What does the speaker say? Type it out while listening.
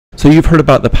So you've heard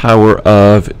about the power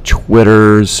of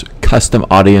Twitter's custom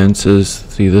audiences.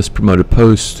 See this promoted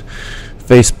post.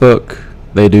 Facebook,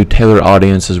 they do tailored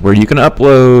audiences where you can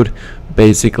upload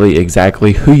basically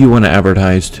exactly who you want to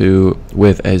advertise to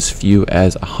with as few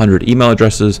as 100 email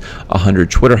addresses, 100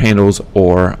 Twitter handles,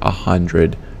 or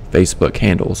 100 Facebook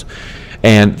handles.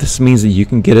 And this means that you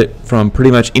can get it from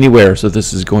pretty much anywhere. So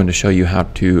this is going to show you how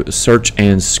to search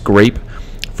and scrape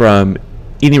from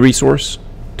any resource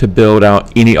to build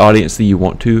out any audience that you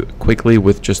want to quickly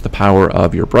with just the power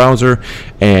of your browser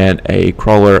and a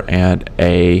crawler and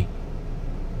a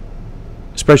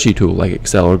spreadsheet tool like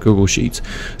Excel or Google Sheets.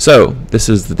 So this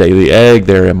is the Daily Egg.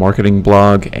 They're a marketing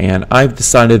blog, and I've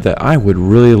decided that I would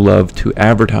really love to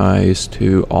advertise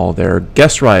to all their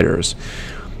guest writers.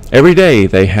 Every day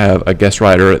they have a guest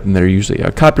writer, and they're usually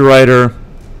a copywriter,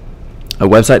 a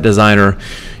website designer.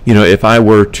 You know, if I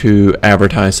were to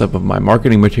advertise some of my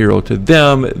marketing material to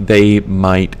them, they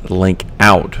might link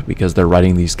out because they're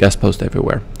writing these guest posts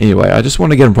everywhere. Anyway, I just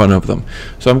want to get in front of them.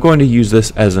 So I'm going to use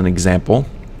this as an example.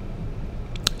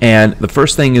 And the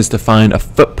first thing is to find a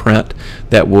footprint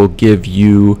that will give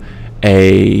you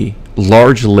a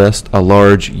large list, a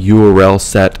large URL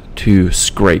set to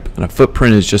scrape. And a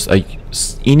footprint is just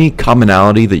any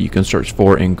commonality that you can search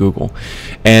for in Google.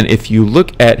 And if you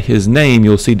look at his name,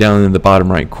 you'll see down in the bottom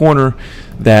right corner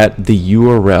that the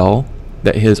URL,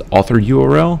 that his author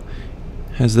URL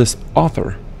has this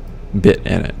author bit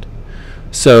in it.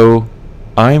 So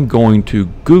I'm going to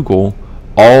Google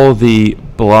all the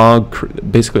blog,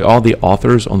 basically all the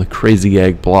authors on the Crazy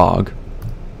Egg blog.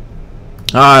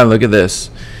 Look at this.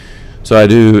 So I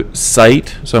do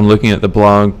site, so I'm looking at the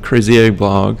blog, Crazy Egg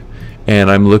blog,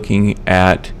 and I'm looking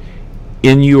at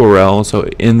in URL. So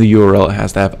in the URL it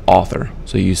has to have author.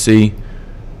 So you see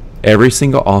every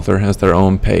single author has their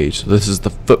own page. So this is the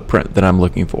footprint that I'm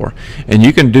looking for. And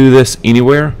you can do this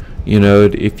anywhere. You know,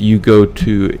 if you go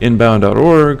to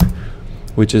inbound.org,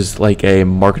 which is like a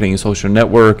marketing and social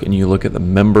network, and you look at the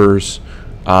members,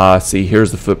 see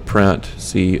here's the footprint,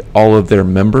 see all of their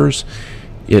members.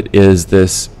 It is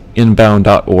this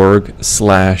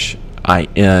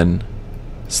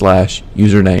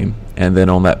inbound.org/in/username, and then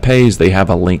on that page they have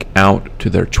a link out to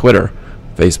their Twitter,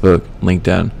 Facebook,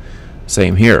 LinkedIn.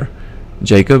 Same here.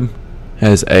 Jacob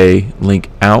has a link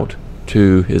out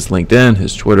to his LinkedIn,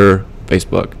 his Twitter,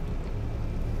 Facebook,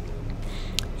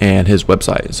 and his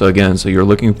website. So again, so you're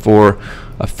looking for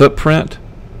a footprint,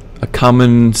 a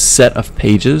common set of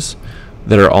pages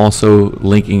that are also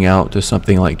linking out to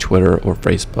something like Twitter or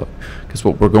Facebook. Because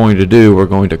what we're going to do, we're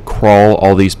going to crawl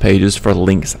all these pages for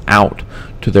links out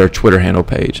to their Twitter handle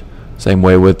page. Same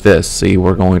way with this. See,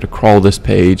 we're going to crawl this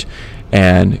page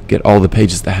and get all the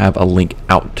pages that have a link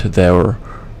out to their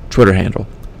Twitter handle.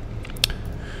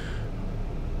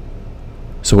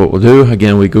 So what we'll do,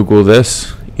 again, we Google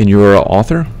this in URL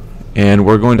author, and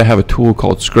we're going to have a tool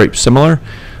called Scrape Similar.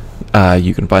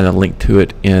 You can find a link to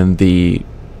it in the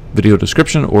video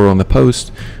description or on the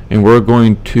post, and we're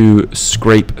going to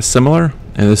scrape similar,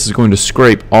 and this is going to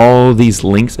scrape all these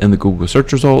links in the Google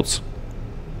search results,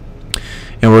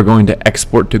 and we're going to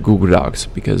export to Google Docs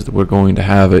because we're going to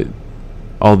have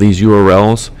all these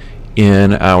URLs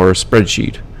in our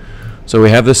spreadsheet. So we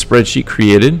have this spreadsheet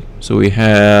created, so we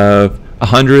have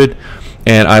 100,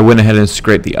 and I went ahead and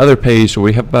scraped the other page, so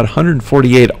we have about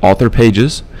 148 author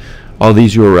pages, all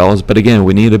these URLs, but again,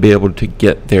 we need to be able to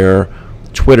get their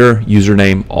Twitter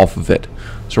username off of it.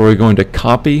 So we're going to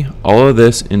copy all of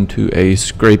this into a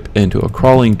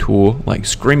crawling tool like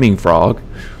Screaming Frog.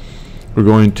 We're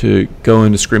going to go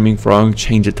into Screaming Frog,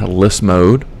 change it to list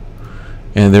mode,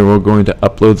 and then we're going to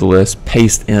upload the list,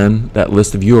 paste in that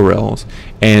list of URLs,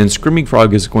 and Screaming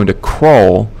Frog is going to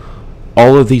crawl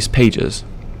all of these pages.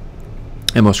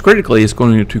 And most critically, it's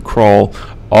going to crawl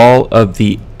all of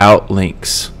the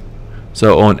outlinks.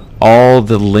 So on all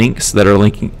the links that are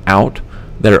linking out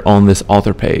that are on this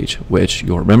author page, which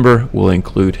you'll remember will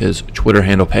include his Twitter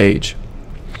handle page.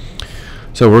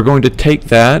 So we're going to take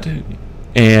that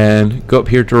and go up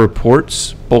here to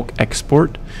reports, bulk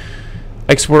export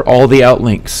all the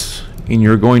outlinks, and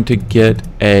you're going to get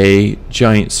a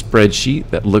giant spreadsheet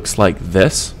that looks like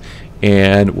this.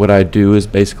 And what I do is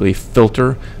basically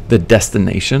filter the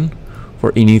destination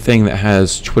for anything that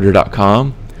has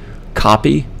twitter.com,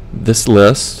 copy this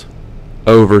list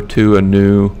over to a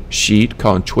new sheet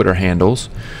called Twitter handles,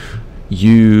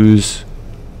 use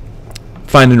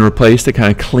find and replace to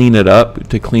kind of clean it up,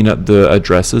 to clean up the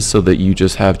addresses so that you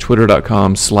just have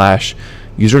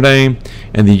twitter.com/username,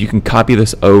 and then you can copy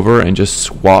this over and just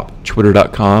swap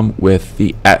twitter.com with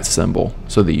the @ symbol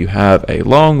so that you have a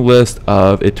long list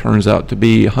of, it turns out to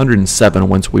be 107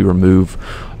 once we remove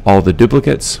all the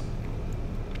duplicates,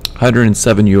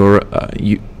 107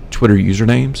 Twitter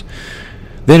usernames.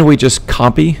 Then we just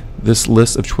copy this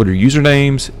list of Twitter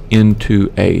usernames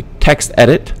into a text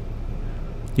edit.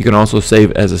 You can also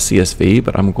save as a CSV,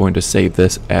 but I'm going to save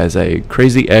this as a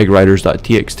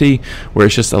crazyegwriters.txt, where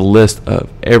it's just a list of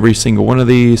every single one of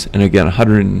these, and again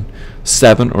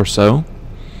 107 or so.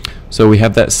 So we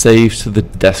have that saved to the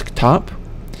desktop.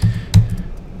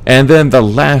 And then the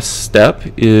last step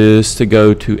is to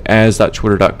go to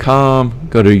ads.twitter.com,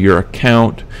 go to your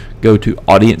account, go to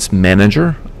Audience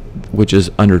Manager, which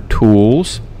is under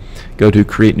Tools, go to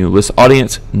Create New List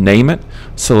Audience, name it,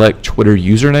 select Twitter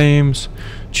usernames,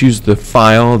 choose the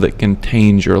file that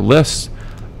contains your list,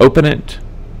 open it,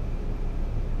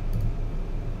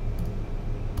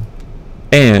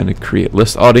 and create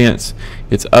list audience.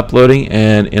 It's uploading,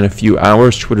 and in a few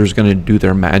hours Twitter's going to do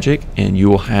their magic, and you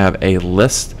will have a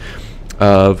list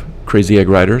of Crazy Egg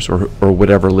Writers or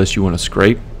whatever list you want to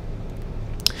scrape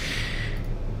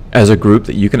as a group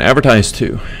that you can advertise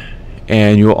to.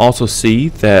 And you'll also see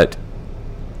that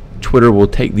Twitter will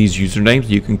take these usernames.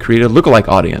 You can create a lookalike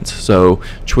audience. So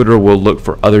Twitter will look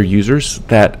for other users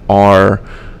that are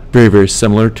very, very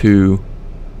similar to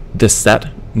this set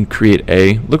and create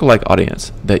a lookalike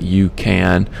audience that you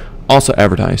can also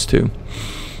advertise to.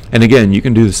 And again, you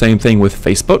can do the same thing with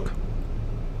Facebook.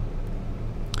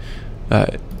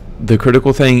 The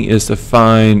critical thing is to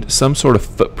find some sort of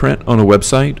footprint on a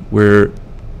website where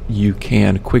you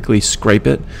can quickly scrape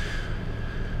it.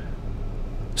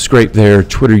 Scrape their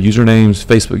Twitter usernames,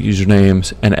 Facebook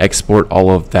usernames, and export all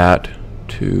of that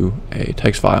to a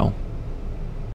text file.